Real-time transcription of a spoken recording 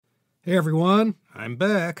Hey everyone, I'm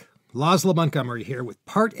back. Laszlo Montgomery here with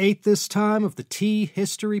part 8 this time of the Tea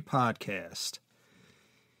History Podcast.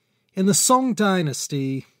 In the Song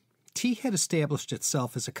Dynasty, tea had established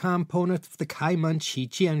itself as a component of the Kaiman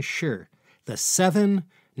Qijian Shi, the 7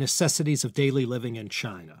 necessities of daily living in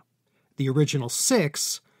China. The original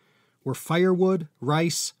 6 were firewood,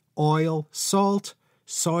 rice, oil, salt,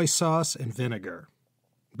 soy sauce, and vinegar.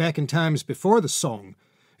 Back in times before the Song,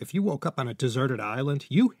 if you woke up on a deserted island,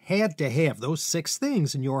 you had to have those 6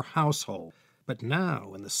 things in your household. But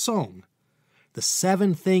now, in the Song, the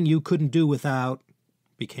 7th thing you couldn't do without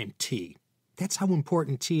became tea. That's how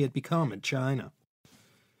important tea had become in China.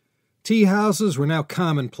 Tea houses were now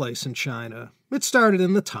commonplace in China. It started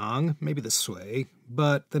in the Tang, maybe the Sui,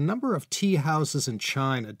 but the number of tea houses in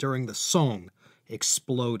China during the Song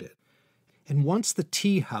exploded. And once the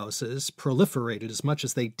tea houses proliferated as much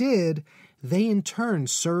as they did, they in turn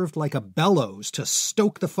served like a bellows to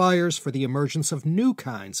stoke the fires for the emergence of new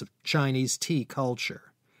kinds of Chinese tea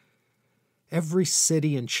culture. Every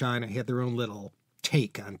city in China had their own little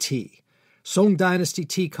take on tea. Song Dynasty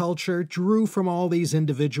tea culture drew from all these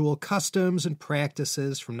individual customs and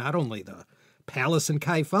practices from not only the palace in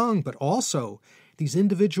Kaifeng, but also these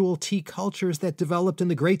individual tea cultures that developed in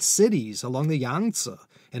the great cities along the Yangtze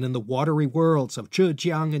and in the watery worlds of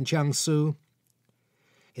Zhejiang and Jiangsu.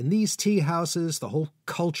 In these tea houses, the whole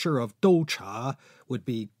culture of doucha would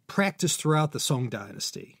be practiced throughout the Song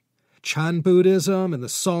Dynasty. Chan Buddhism and the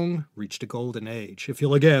Song reached a golden age. If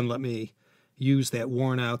you'll again let me use that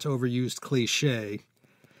worn-out, overused cliché,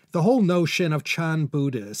 the whole notion of Chan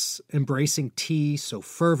Buddhists embracing tea so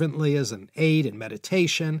fervently as an aid in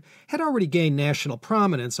meditation had already gained national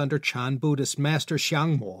prominence under Chan Buddhist master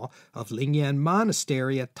Xiangmo of Wuyi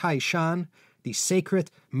Monastery at Taishan, the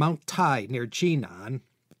sacred Mount Tai near Jinan.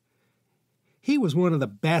 He was one of the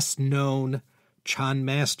best-known Chan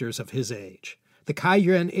masters of his age. The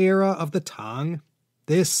Kaiyuan era of the Tang,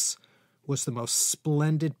 this was the most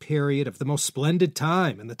splendid period of the most splendid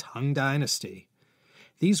time in the Tang Dynasty.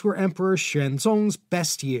 These were Emperor Huizong's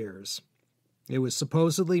best years. It was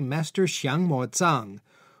supposedly Master Xiangmo Zhang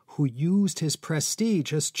who used his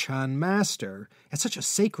prestige as Chan master at such a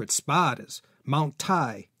sacred spot as Mount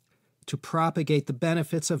Tai to propagate the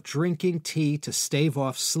benefits of drinking tea to stave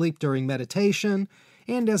off sleep during meditation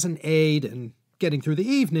and as an aid in getting through the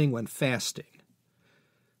evening when fasting.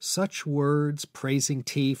 Such words praising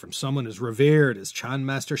tea from someone as revered as Chan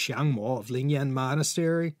Master Xiangmo of Wuyi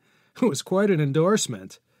Monastery was quite an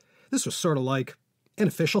endorsement. This was sort of like an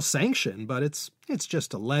official sanction, but it's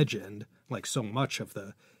just a legend, like so much of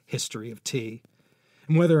the history of tea.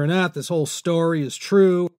 And whether or not this whole story is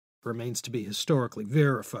true remains to be historically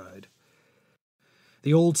verified.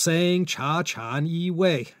 The old saying,茶禪一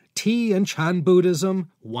味, tea and Chan Buddhism,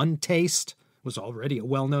 one taste, was already a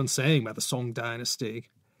well-known saying by the Song Dynasty.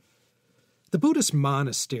 The Buddhist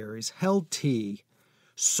monasteries held tea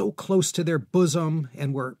so close to their bosom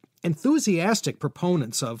and were enthusiastic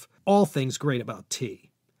proponents of all things great about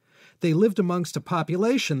tea. They lived amongst a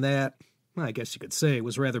population that, I guess you could say,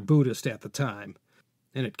 was rather Buddhist at the time.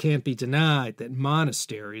 And it can't be denied that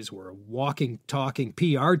monasteries were a walking, talking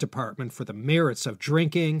PR department for the merits of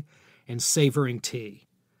drinking and savoring tea.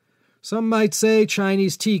 Some might say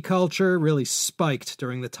Chinese tea culture really spiked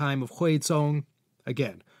during the time of Huizong.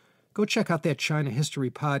 Again, go check out that China History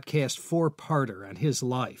Podcast 4-parter on his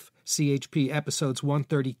life, CHP episodes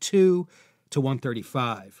 132 to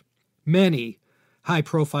 135. Many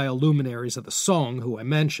high-profile luminaries of the Song who I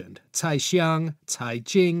mentioned, Cai Xiang, Cai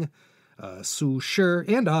Jing, Su Shi,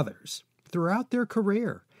 and others, throughout their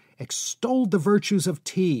career, extolled the virtues of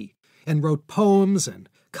tea and wrote poems and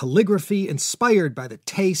calligraphy inspired by the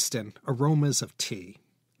taste and aromas of tea.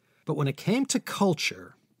 But when it came to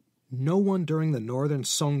culture, no one during the Northern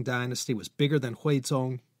Song Dynasty was bigger than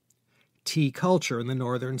Huizong. Tea culture in the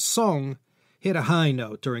Northern Song hit a high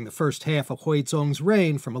note during the first half of Huizong's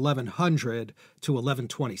reign from 1100 to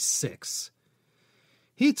 1126.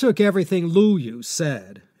 He took everything Lu Yu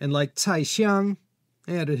said, and like Cai Xiang,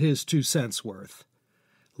 added his 2 cents worth.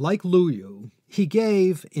 Like Lu Yu, he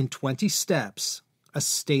gave, in 20 steps, a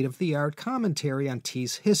state-of-the-art commentary on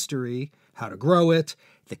tea's history, how to grow it,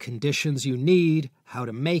 the conditions you need, how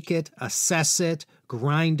to make it, assess it,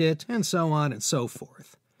 grind it, and so on and so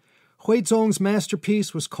forth. Huizong's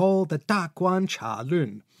masterpiece was called the Daguan Cha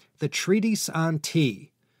Lun, the Treatise on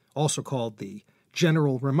Tea, also called the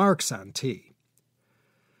General Remarks on Tea.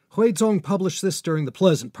 Huizong published this during the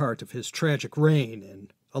pleasant part of his tragic reign in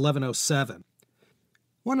 1107.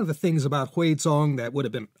 One of the things about Huizong that would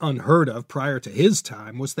have been unheard of prior to his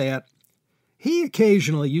time was that he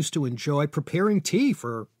occasionally used to enjoy preparing tea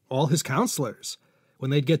for all his counselors, When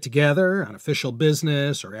they'd get together on official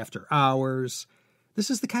business or after hours, this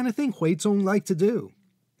is the kind of thing Huizong liked to do.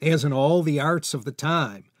 As in all the arts of the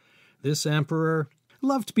time, this emperor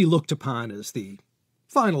loved to be looked upon as the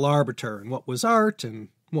final arbiter in what was art and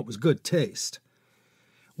what was good taste.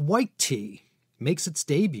 White tea makes its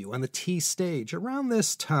debut on the tea stage around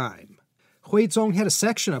this time. Huizong had a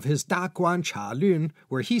section of his Daguan Cha Lun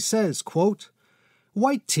where he says, quote,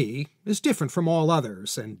 "White tea is different from all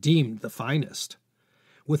others and deemed the finest.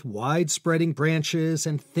 With wide-spreading branches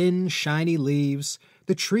and thin, shiny leaves,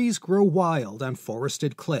 the trees grow wild on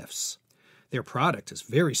forested cliffs. Their product is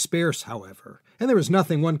very sparse, however, and there is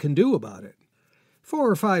nothing one can do about it.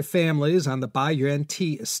 4 or 5 families on the Myōan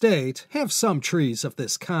tea estate have some trees of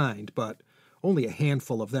this kind, but only a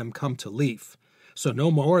handful of them come to leaf, so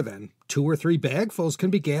no more than 2 or 3 bagfuls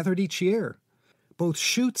can be gathered each year. Both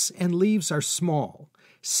shoots and leaves are small.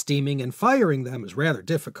 Steaming and firing them is rather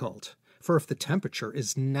difficult, for if the temperature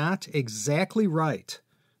is not exactly right,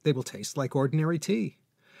 they will taste like ordinary tea.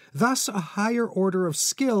 Thus, a higher order of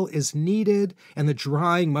skill is needed, and the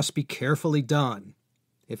drying must be carefully done.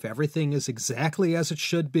 If everything is exactly as it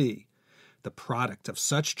should be, the product of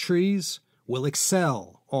such trees will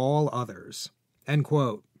excel all others." End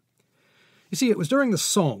quote. You see, it was during the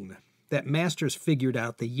Song that masters figured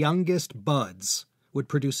out the youngest buds would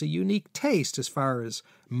produce a unique taste as far as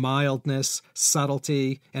mildness,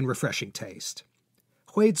 subtlety, and refreshing taste.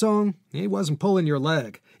 Huizong, he wasn't pulling your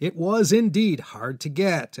leg. It was indeed hard to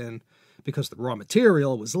get, and because the raw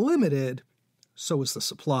material was limited, so was the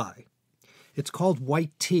supply. It's called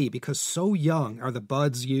white tea because so young are the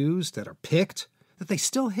buds used that are picked that they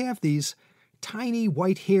still have these tiny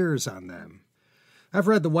white hairs on them. I've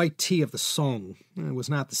read the white tea of the Song. It was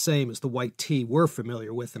not the same as the white tea we're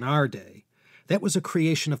familiar with in our day. That was a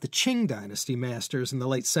creation of the Qing Dynasty masters in the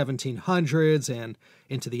late 1700s and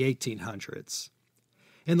into the 1800s.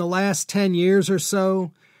 In the last 10 years or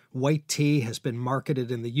so, white tea has been marketed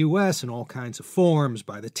in the U.S. in all kinds of forms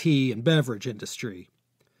by the tea and beverage industry.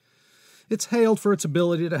 It's hailed for its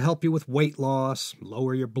ability to help you with weight loss,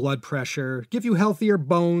 lower your blood pressure, give you healthier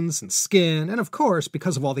bones and skin, and of course,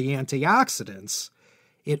 because of all the antioxidants,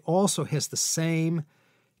 it also has the same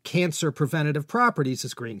cancer preventative properties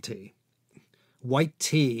as green tea. White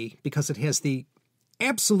tea, because it has the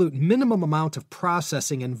absolute minimum amount of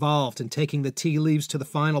processing involved in taking the tea leaves to the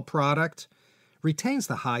final product, retains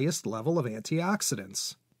the highest level of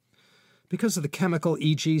antioxidants. Because of the chemical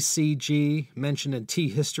EGCG mentioned in Tea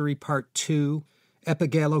History Part 2,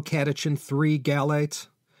 epigallocatechin 3 gallate,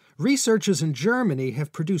 researchers in Germany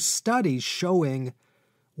have produced studies showing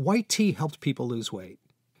white tea helped people lose weight.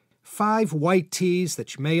 5 white teas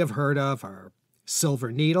that you may have heard of are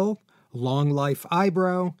Silver Needle, Long Life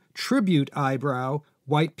Eyebrow, Tribute Eyebrow,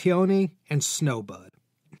 White Peony, and Snowbud.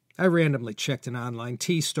 I randomly checked an online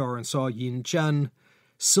tea store and saw Yinzhen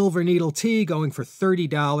Silver Needle tea going for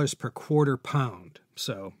 $30 per quarter pound,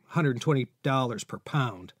 so $120 per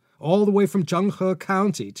pound, all the way from Zhenghe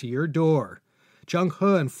County to your door.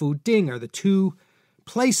 Zhenghe and Fuding are the 2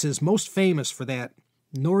 places most famous for that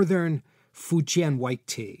northern Fujian white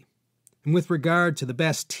tea. And with regard to the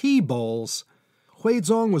best tea bowls,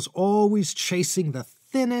 Huizong was always chasing the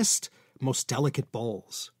thinnest, most delicate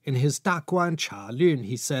bowls. In his Daguan Cha Lun,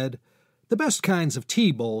 he said, "The best kinds of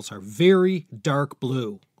tea bowls are very dark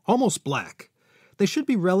blue, almost black. They should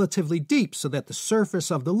be relatively deep so that the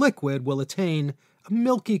surface of the liquid will attain a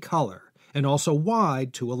milky color, and also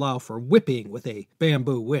wide to allow for whipping with a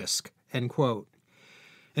bamboo whisk." End quote.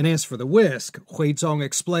 And as for the whisk, Huizong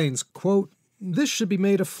explains, quote, "This should be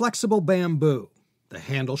made of flexible bamboo. The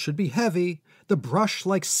handle should be heavy, the brush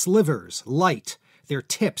like slivers, light, their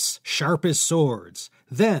tips sharp as swords.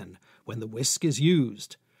 Then, when the whisk is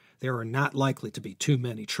used, there are not likely to be too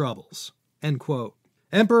many troubles." End quote.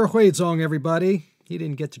 Emperor Huizong, everybody. He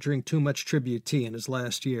didn't get to drink too much tribute tea in his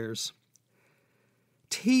last years.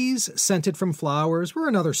 Teas scented from flowers were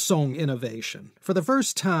another Song innovation. For the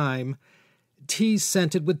first time, teas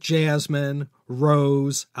scented with jasmine,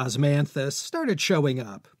 rose, osmanthus started showing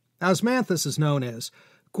up. Osmanthus is known as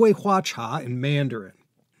gui hua cha in Mandarin.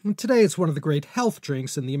 And today it's one of the great health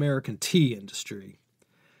drinks in the American tea industry.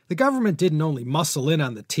 The government didn't only muscle in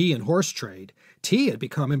on the tea and horse trade. Tea had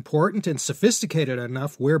become important and sophisticated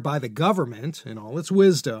enough whereby the government, in all its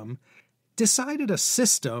wisdom, decided a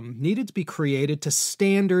system needed to be created to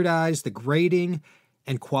standardize the grading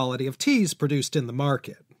and quality of teas produced in the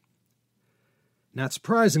market. Not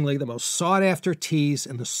surprisingly, the most sought-after teas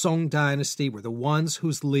in the Song Dynasty were the ones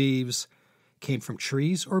whose leaves came from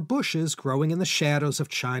trees or bushes growing in the shadows of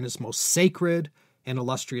China's most sacred and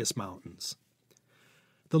illustrious mountains.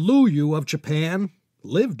 The Luyu of Japan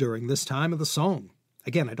lived during this time of the Song.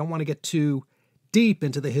 Again, I don't want to get too deep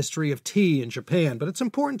into the history of tea in Japan, but it's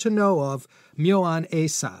important to know of Myōan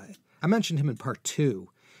Eisai. I mentioned him in part 2.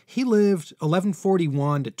 He lived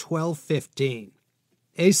 1141 to 1215.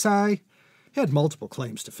 Eisai had multiple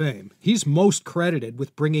claims to fame. He's most credited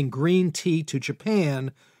with bringing green tea to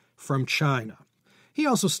Japan from China. He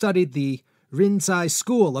also studied the Rinzai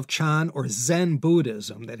school of Chan or Zen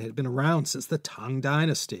Buddhism that had been around since the Tang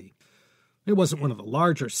Dynasty. It wasn't one of the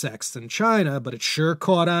larger sects in China, but it sure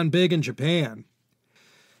caught on big in Japan.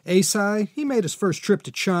 Eisai, he made his first trip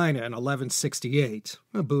to China in 1168,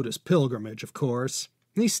 a Buddhist pilgrimage, of course.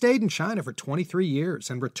 And he stayed in China for 23 years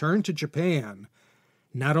and returned to Japan,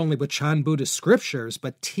 not only with Chan Buddhist scriptures,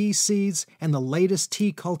 but tea seeds and the latest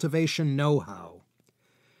tea cultivation know-how.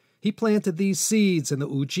 He planted these seeds in the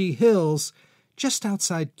Uji Hills just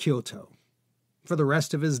outside Kyoto. For the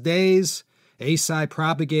rest of his days, Eisai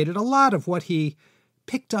propagated a lot of what he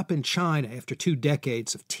picked up in China after 2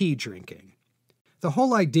 decades of tea drinking. The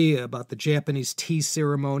whole idea about the Japanese tea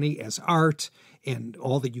ceremony as art and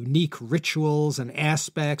all the unique rituals and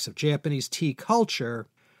aspects of Japanese tea culture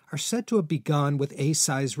are said to have begun with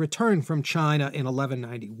Eisai's return from China in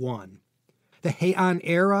 1191. The Heian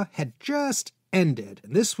era had just ended,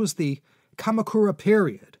 and this was the Kamakura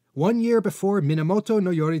period, 1 year before Minamoto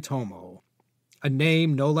no Yoritomo, a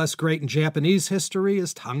name no less great in Japanese history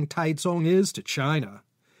as Tang Taizong is to China.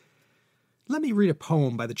 Let me read a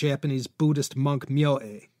poem by the Japanese Buddhist monk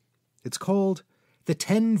Myōe. It's called The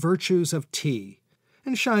 10 Virtues of Tea,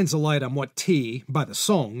 and shines a light on what tea, by the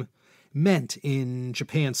song, meant in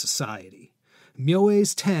Japan society.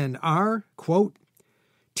 Myōe's 10 are, quote,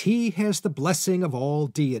 tea has the blessing of all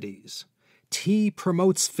deities. Tea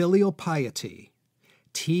promotes filial piety.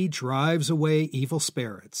 Tea drives away evil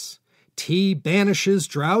spirits. Tea banishes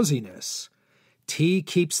drowsiness. Tea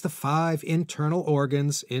keeps the 5 internal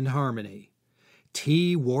organs in harmony.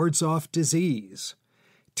 Tea wards off disease.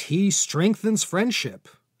 Tea strengthens friendship.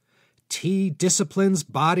 Tea disciplines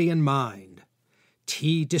body and mind.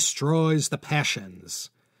 Tea destroys the passions.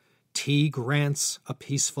 Tea grants a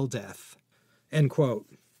peaceful death. End quote.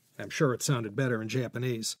 I'm sure it sounded better in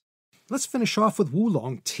Japanese. Let's finish off with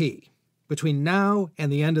Wulong tea. Between now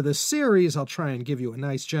and the end of this series, I'll try and give you a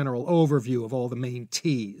nice general overview of all the main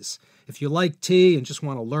teas. If you like tea and just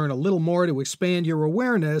want to learn a little more to expand your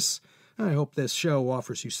awareness, I hope this show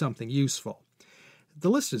offers you something useful. The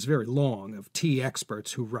list is very long of tea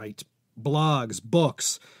experts who write blogs,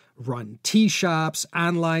 books, run tea shops,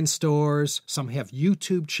 online stores. Some have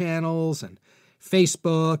YouTube channels and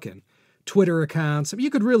Facebook and Twitter accounts. You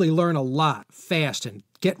could really learn a lot fast and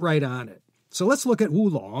get right on it. So let's look at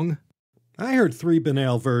Wulong. I heard 3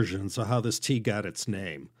 banal versions of how this tea got its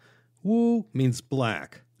name. Wu means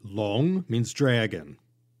black. Long means dragon.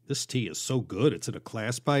 This tea is so good it's in a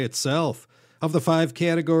class by itself. Of the 5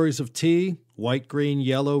 categories of tea, white, green,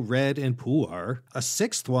 yellow, red, and pu'er, a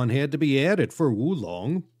 6th one had to be added for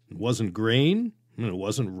Wulong. It wasn't green, and it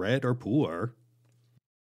wasn't red or pu'er.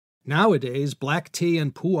 Nowadays, black tea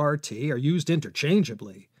and pu'er tea are used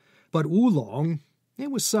interchangeably, but Wulong,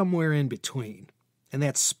 it was somewhere in between. And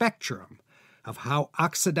that spectrum of how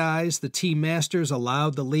oxidized the tea masters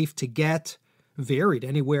allowed the leaf to get varied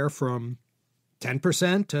anywhere from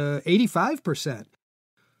 10% to 85%.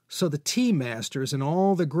 So the tea masters in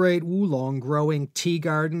all the great Wulong growing tea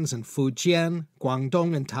gardens in Fujian,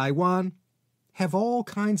 Guangdong, and Taiwan have all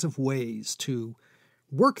kinds of ways to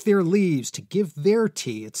work their leaves to give their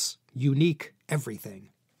tea its unique everything.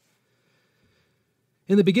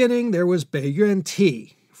 In the beginning, there was Beiyuan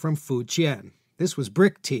tea from Fujian. This was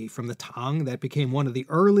brick tea from the Tang that became one of the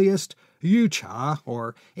earliest yucha,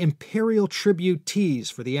 or imperial tribute teas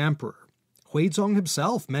for the emperor. Huizong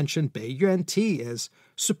himself mentioned Beiyuan tea as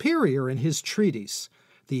superior in his treatise,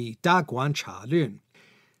 the Daguan Cha Lun.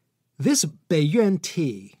 This Beiyuan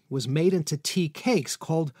tea was made into tea cakes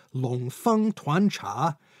called Longfeng Tuan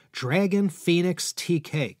Cha, Dragon Phoenix Tea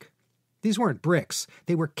Cake. These weren't bricks,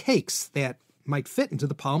 they were cakes that might fit into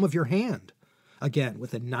the palm of your hand. Again,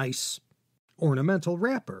 with a nice ornamental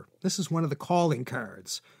wrapper. This is one of the calling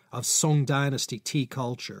cards of Song Dynasty tea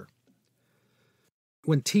culture.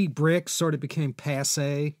 When tea bricks sort of became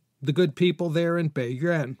passé, the good people there in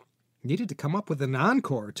Beiyuan needed to come up with an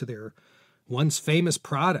encore to their once famous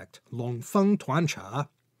product, Longfeng Tuan Cha.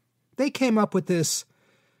 They came up with this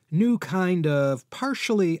new kind of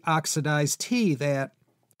partially oxidized tea that,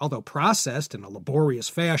 although processed in a laborious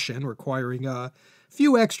fashion requiring a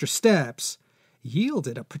few extra steps,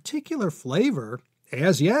 yielded a particular flavor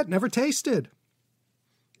as yet never tasted.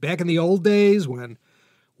 Back in the old days when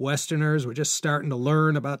Westerners were just starting to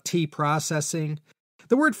learn about tea processing,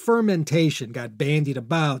 The word fermentation got bandied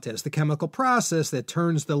about as the chemical process that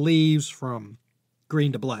turns the leaves from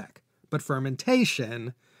green to black. But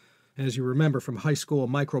fermentation, as you remember from high school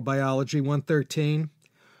microbiology 113,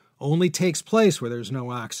 only takes place where there's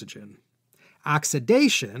no oxygen.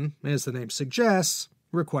 Oxidation, as the name suggests,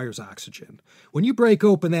 requires oxygen. When you break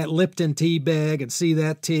open that Lipton tea bag and see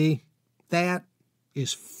that tea, that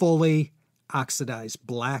is fully oxidized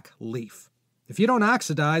black leaf. If you don't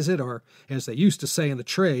oxidize it, or as they used to say in the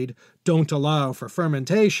trade, don't allow for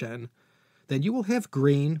fermentation, then you will have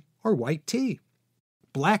green or white tea.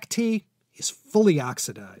 Black tea is fully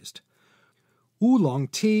oxidized. Oolong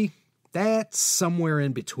tea, that's somewhere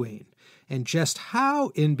in between. And just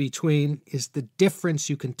how in between is the difference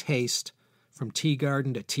you can taste from tea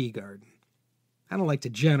garden to tea garden. I don't like to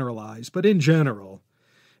generalize, but in general,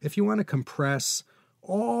 if you want to compress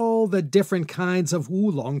all the different kinds of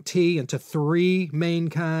oolong tea into 3 main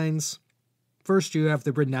kinds, first you have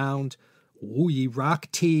the renowned Wuyi rock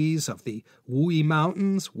teas of the Wuyi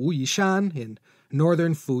Mountains, Wuyi Shan, in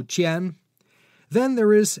northern Fujian. Then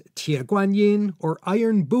there is Guanyin, or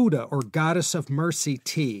Iron Buddha, or Goddess of Mercy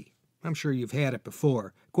tea. I'm sure you've had it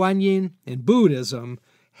before. Guanyin in Buddhism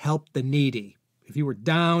helped the needy. If you were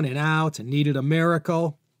down and out and needed a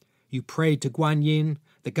miracle, you prayed to Guanyin,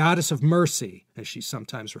 the Goddess of Mercy, as she's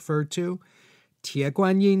sometimes referred to.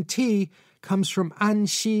 Guanyin tea comes from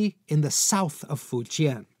Anxi in the south of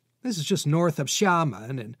Fujian. This is just north of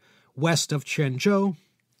Xiamen and west of Quanzhou.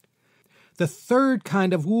 The third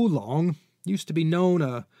kind of oolong used to be known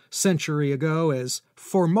a century ago as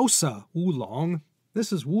Formosa oolong.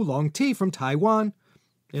 This is oolong tea from Taiwan,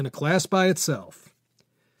 in a class by itself.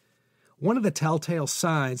 One of the telltale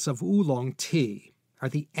signs of oolong tea are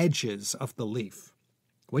the edges of the leaf.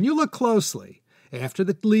 When you look closely, after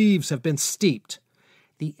the leaves have been steeped,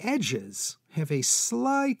 the edges have a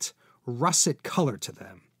slight russet color to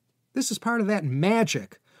them. This is part of that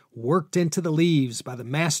magic worked into the leaves by the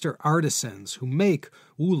master artisans who make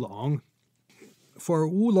oolong. For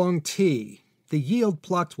oolong tea, the yield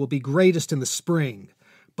plucked will be greatest in the spring,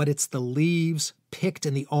 but it's the leaves picked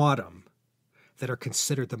in the autumn that are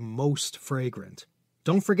considered the most fragrant.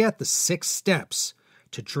 Don't forget the 6 steps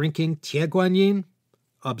to drinking Guanyin: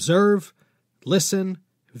 observe, listen,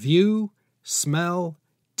 view, smell,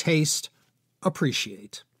 taste,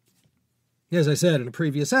 appreciate. As I said in a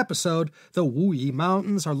previous episode, the Wuyi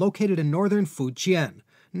Mountains are located in northern Fujian,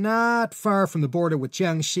 not far from the border with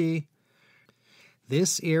Jiangxi.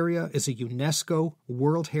 This area is a UNESCO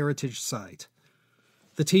World Heritage Site.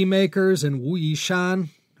 The tea makers in Wuyi Shan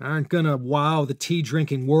aren't going to wow the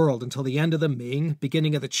tea-drinking world until the end of the Ming,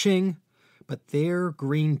 beginning of the Qing, but their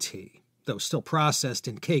green tea, though still processed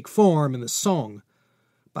in cake form in the Song,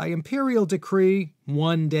 by imperial decree,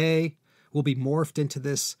 one day will be morphed into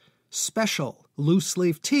this special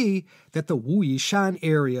loose-leaf tea that the Wuyi Shan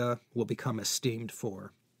area will become esteemed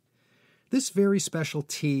for. This very special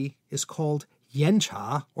tea is called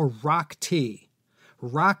yancha, or rock tea.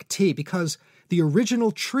 Rock tea because the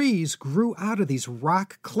original trees grew out of these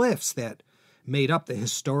rock cliffs that made up the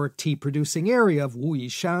historic tea-producing area of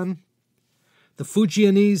Wuyi Shan. The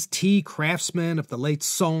Fujianese tea craftsmen of the late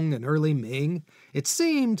Song and early Ming, it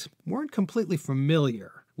seemed, weren't completely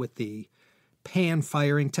familiar with the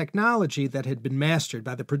pan-firing technology that had been mastered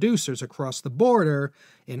by the producers across the border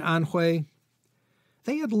in Anhui.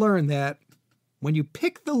 They had learned that when you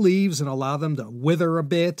pick the leaves and allow them to wither a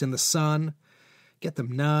bit in the sun, get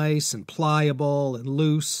them nice and pliable and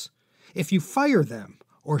loose, if you fire them,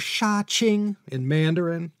 or sha qing in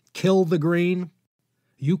Mandarin, kill the green,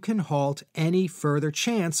 you can halt any further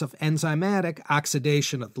chance of enzymatic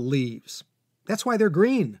oxidation of the leaves. That's why they're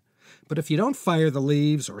green. But if you don't fire the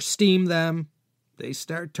leaves or steam them, they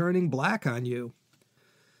start turning black on you.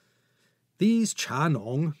 These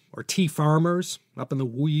chanong, or tea farmers, up in the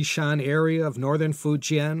Wuyi Shan area of northern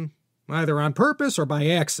Fujian, either on purpose or by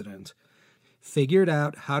accident, figured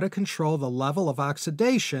out how to control the level of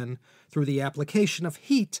oxidation through the application of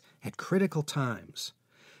heat at critical times.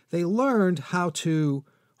 They learned how to,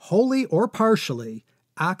 wholly or partially,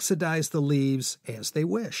 oxidize the leaves as they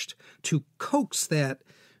wished, to coax that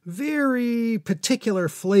very particular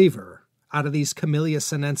flavor out of these Camellia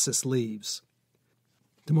sinensis leaves.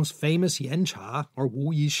 The most famous yancha, or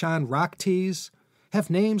Wuyi Shan rock teas, have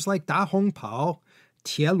names like Da Hong Pao,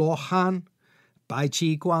 Tie Lo Han, Bai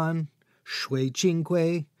Ji Guan, Shui Jing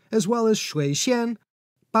Gui, as well as Shui Xian,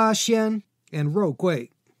 Ba Xian, and Rou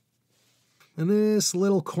Gui. In this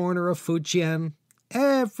little corner of Fujian,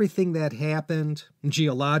 everything that happened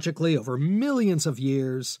geologically over millions of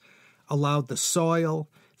years allowed the soil,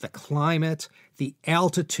 the climate, the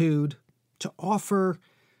altitude to offer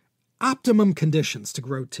optimum conditions to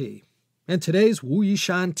grow tea. And today's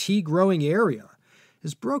Wuyishan tea growing area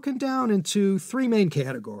is broken down into three main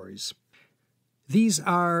categories. These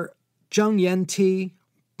are Zhengyan tea,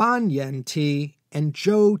 Banyan tea, and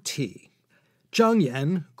Zhou tea.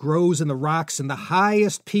 Zhengyan grows in the rocks in the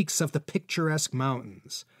highest peaks of the picturesque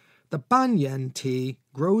mountains. The Banyan tea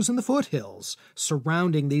grows in the foothills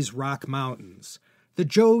surrounding these rock mountains. The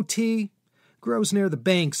Zhou tea grows near the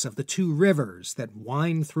banks of the two rivers that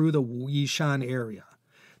wind through the Wuyishan area,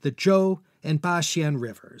 the Zhou and Baxian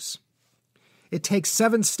rivers. It takes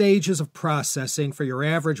 7 stages of processing for your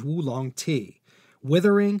average Wulong tea: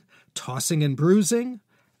 withering, tossing and bruising,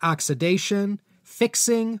 oxidation,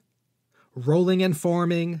 fixing, rolling and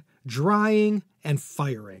forming, drying, and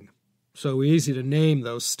firing. So easy to name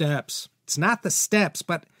those steps. It's not the steps,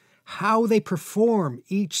 but how they perform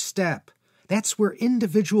each step. That's where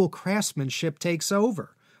individual craftsmanship takes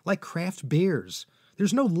over, like craft beers.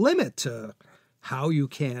 There's no limit to how you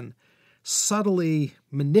can subtly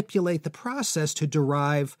manipulate the process to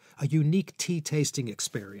derive a unique tea tasting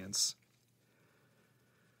experience.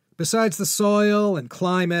 Besides the soil and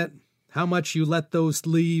climate, how much you let those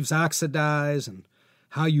leaves oxidize and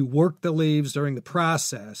how you work the leaves during the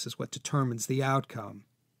process is what determines the outcome.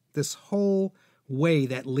 This whole way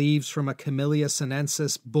that leaves from a Camellia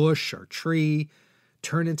sinensis bush or tree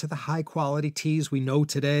turn into the high-quality teas we know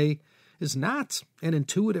today is not an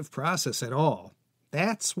intuitive process at all.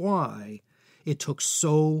 That's why it took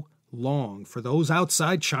so long for those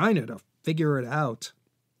outside China to figure it out.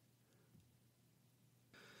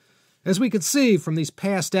 As we could see from these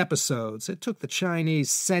past episodes, it took the Chinese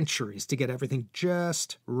centuries to get everything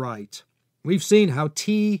just right. We've seen how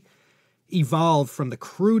tea evolved from the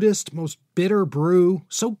crudest, most bitter brew.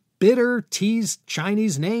 So bitter, tea's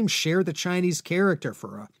Chinese names share the Chinese character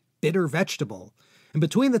for a bitter vegetable. And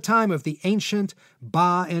between the time of the ancient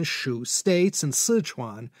Ba and Shu states in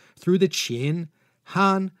Sichuan through the Qin,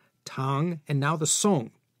 Han, Tang, and now the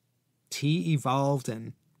Song, tea evolved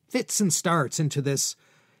in fits and starts into this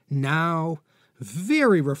now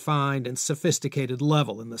very refined and sophisticated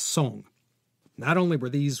level in the Song. Not only were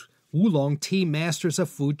these Wulong tea masters of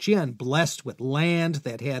Fujian blessed with land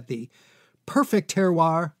that had the perfect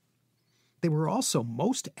terroir, they were also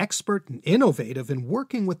most expert and innovative in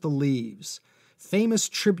working with the leaves. Famous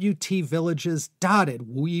tribute tea villages dotted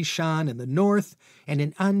Wuyishan in the north and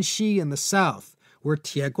in Anxi in the south, where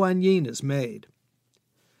Tieguanyin is made.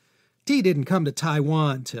 Tea didn't come to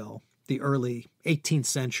Taiwan till the early 18th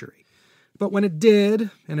century. But when it did,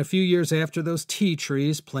 and a few years after those tea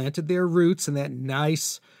trees planted their roots in that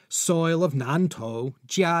nice soil of Nantou,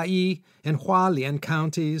 Jiayi, and Hualien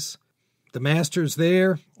counties, the masters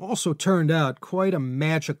there also turned out quite a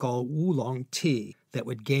magical Wulong tea that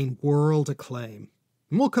would gain world acclaim.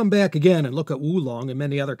 And we'll come back again and look at Wulong and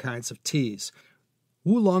many other kinds of teas.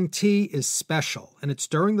 Wulong tea is special, and it's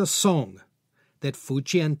during the Song that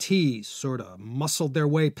Fujian teas sort of muscled their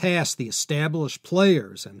way past the established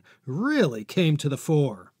players and really came to the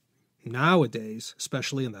fore. Nowadays,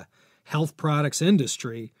 especially in the health products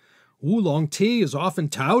industry, Wulong tea is often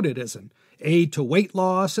touted as an aid to weight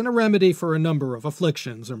loss and a remedy for a number of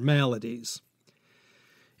afflictions or maladies.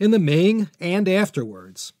 In the Ming and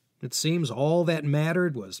afterwards, it seems all that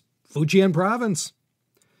mattered was Fujian province.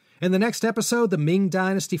 In the next episode, the Ming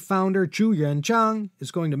Dynasty founder Zhu Yuanzhang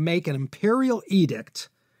is going to make an imperial edict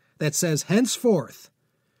that says henceforth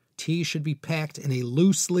tea should be packed in a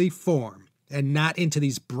loose leaf form and not into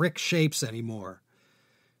these brick shapes anymore.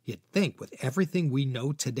 You'd think with everything we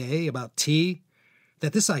know today about tea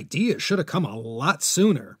that this idea should have come a lot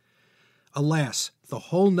sooner. Alas, the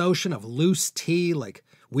whole notion of loose tea like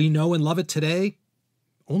we know and love it today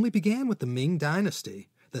only began with the Ming Dynasty,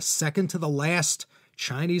 the second to the last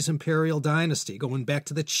Chinese imperial dynasty going back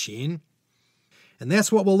to the Qin. And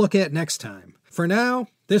that's what we'll look at next time. For now,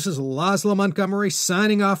 this is Laszlo Montgomery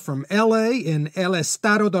signing off from LA in El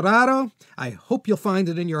Estado Dorado. I hope you'll find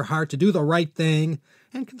it in your heart to do the right thing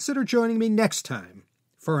and consider joining me next time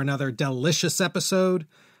for another delicious episode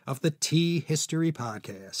of the Tea History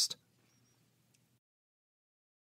Podcast.